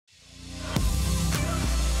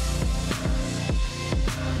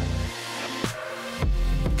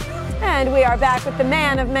And we are back with the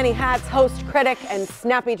man of many hats, host, critic, and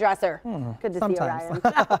snappy dresser. Good to see you, Ryan.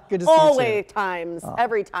 Good to see you, Always times,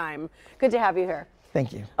 every time. Good to have you here.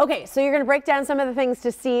 Thank you. Okay, so you're going to break down some of the things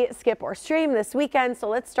to see, skip, or stream this weekend. So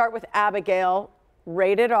let's start with Abigail,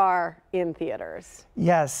 rated R in theaters.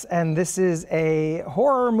 Yes, and this is a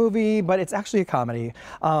horror movie, but it's actually a comedy.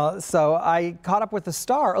 So I caught up with the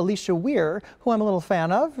star, Alisha Weir, who I'm a little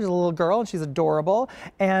fan of. She's a little girl, and she's adorable.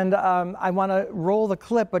 And I want to roll the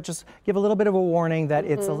clip, but just give a little bit of a warning that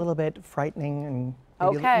it's a little bit frightening and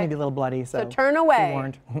maybe a little bloody. So turn away. Be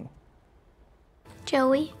warned.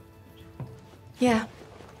 Joey? Yeah.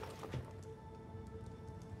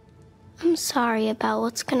 I'm sorry about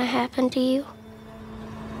what's gonna happen to you.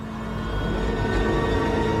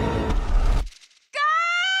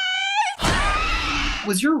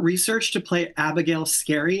 Was your research to play Abigail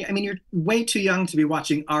scary? I mean, you're way too young to be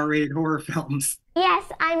watching R-rated horror films. Yes,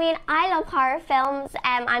 I mean, I love horror films.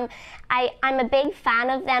 I'm a big fan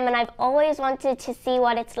of them, and I've always wanted to see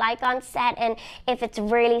what it's like on set and if it's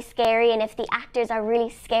really scary and if the actors are really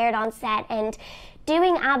scared on set. And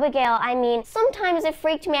doing Abigail, I mean, sometimes it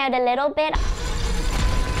freaked me out a little bit.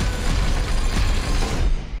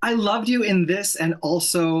 I loved you in this and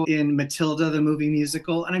also in Matilda, the movie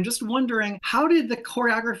musical, and I'm just wondering, how did the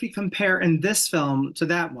choreography compare in this film to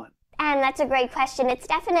that one? And that's a great question. It's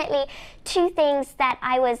definitely two things that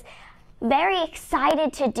I was very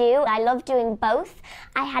excited to do. I love doing both.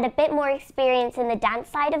 I had a bit more experience in the dance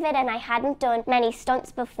side of it, and I hadn't done many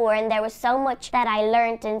stunts before, and there was so much that I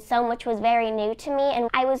learned and so much was very new to me, and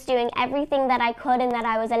I was doing everything that I could and that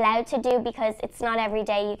I was allowed to do, because it's not every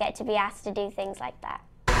day you get to be asked to do things like that.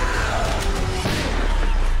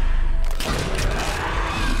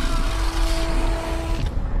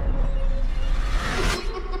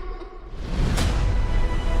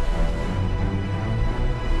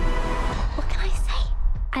 What can I say?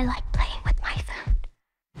 I like playing with my food.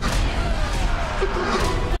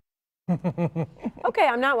 Okay,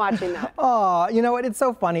 I'm not watching that. Oh, you know what? It's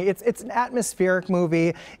so funny. It's an atmospheric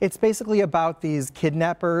movie. It's basically about these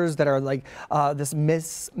kidnappers that are like this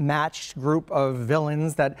mismatched group of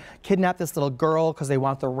villains that kidnap this little girl because they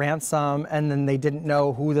want the ransom, and then they didn't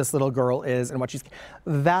know who this little girl is and what she's.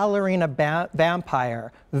 Valerina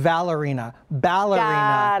vampire, Valerina,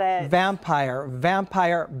 ballerina, vampire,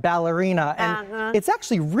 vampire, ballerina, and it's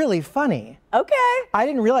actually really funny. Okay. I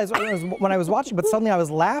didn't realize when I was watching, but suddenly I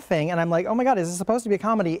was laughing, and I'm like, oh my God, is this supposed to be a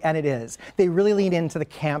comedy? And it is. They really lean into the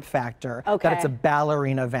camp factor, that it's a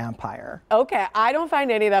ballerina vampire. Okay, I don't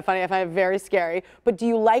find any of that funny. I find it very scary. But do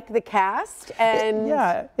you like the cast? And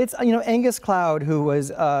yeah, it's, you know, Angus Cloud, who was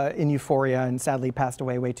in Euphoria and sadly passed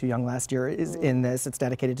away way too young last year, is in this. It's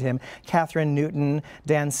dedicated to him. Catherine Newton,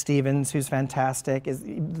 Dan Stevens, who's fantastic, is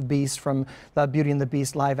the Beast from the Beauty and the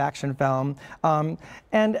Beast live action film.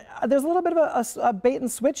 And there's a little bit of a bait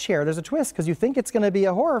and switch here. There's a twist because you think it's going to be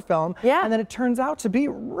a horror film, and then it turns out to be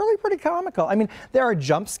really pretty comical. I mean, there are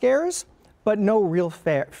jump scares, but no real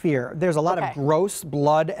fear. There's a lot of gross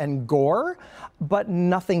blood and gore, but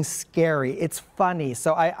nothing scary. It's funny.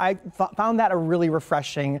 So I found that a really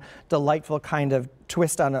refreshing, delightful kind of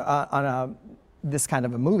twist on this kind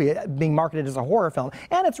of a movie being marketed as a horror film,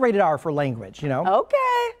 and it's rated R for language, you know. Okay.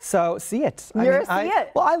 So see it. See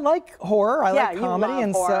it. Well, I like horror. I like comedy,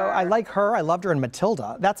 and so I like her. I loved her in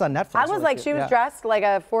Matilda. That's on Netflix. I was like, she was dressed like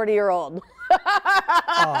a 40-year-old.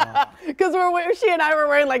 Because she and I were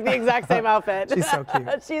wearing like the exact same outfit. She's so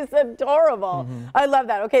cute. She's adorable. I love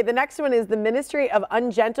that. Okay, the next one is The Ministry of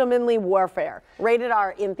Ungentlemanly Warfare, rated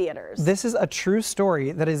R in theaters. This is a true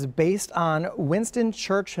story that is based on Winston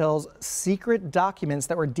Churchill's secret documents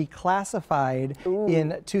that were declassified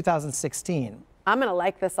in 2016. I'm going to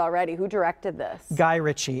like this already. Who directed this? Guy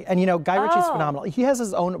Ritchie. And you know, Guy Ritchie's phenomenal. He has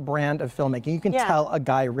his own brand of filmmaking. You can tell a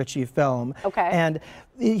Guy Ritchie film. Okay. And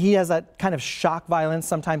he has a kind of shock violence,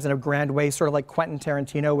 sometimes in a grand way, sort of like Quentin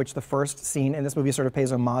Tarantino, which the first scene in this movie sort of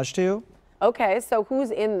pays homage to. Okay, so who's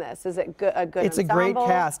in this? Is it a good It's ensemble? A great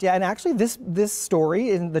cast, yeah. And actually, this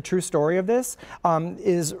story, the true story of this,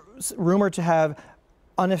 is rumored to have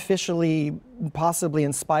unofficially possibly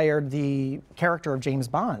inspired the character of James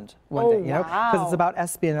Bond one day, you know, because it's about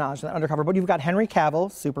espionage and undercover. But you've got Henry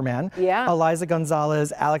Cavill, Superman, Eliza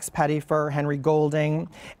Gonzalez, Alex Pettyfer, Henry Golding,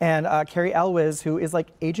 and Carrie Elwes, who is like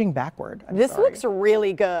aging backward. This looks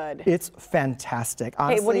really good. It's fantastic.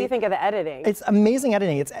 Honestly, hey, what do you think of the editing? It's amazing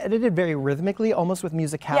editing. It's edited very rhythmically, almost with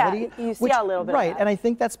musicality. Yeah, you see a little bit of that. And I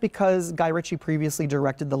think that's because Guy Ritchie previously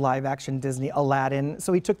directed the live-action Disney Aladdin,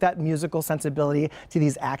 so he took that musical sensibility to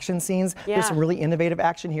these action scenes. There's some really innovative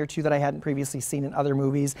action here too that I hadn't previously seen in other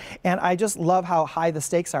movies, and I just love how high the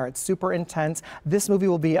stakes are. It's super intense. This movie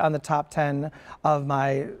will be on the top 10 of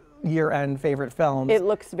my year-end favorite films. It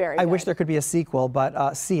looks very I good. wish there could be a sequel,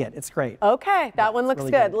 but see it. It's great. Okay, that one looks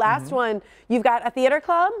really good. good. Last one, you've got a theater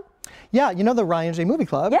club? Yeah, you know the Ryan J. Movie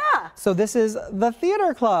Club? Yeah. So this is the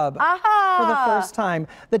Theater Club. Aha! For the first time.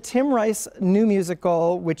 The Tim Rice new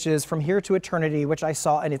musical, which is From Here to Eternity, which I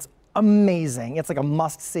saw, and it's amazing. It's like a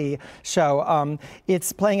must-see show.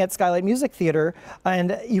 It's playing at Skylight Music Theater,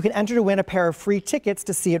 and you can enter to win a pair of free tickets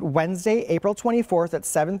to see it Wednesday, April 24th at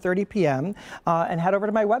 7:30 p.m. And head over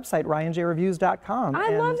to my website, ryanjreviews.com.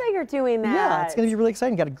 I love that you're doing that. Yeah, it's going to be really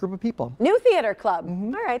exciting. Got a group of people. New theater club.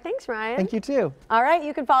 All right, thanks, Ryan. Thank you, too. All right,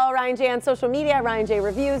 you can follow Ryan J on social media, Ryan J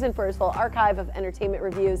Reviews, and for his full archive of entertainment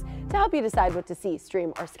reviews to help you decide what to see,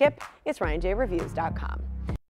 stream, or skip, it's ryanjreviews.com.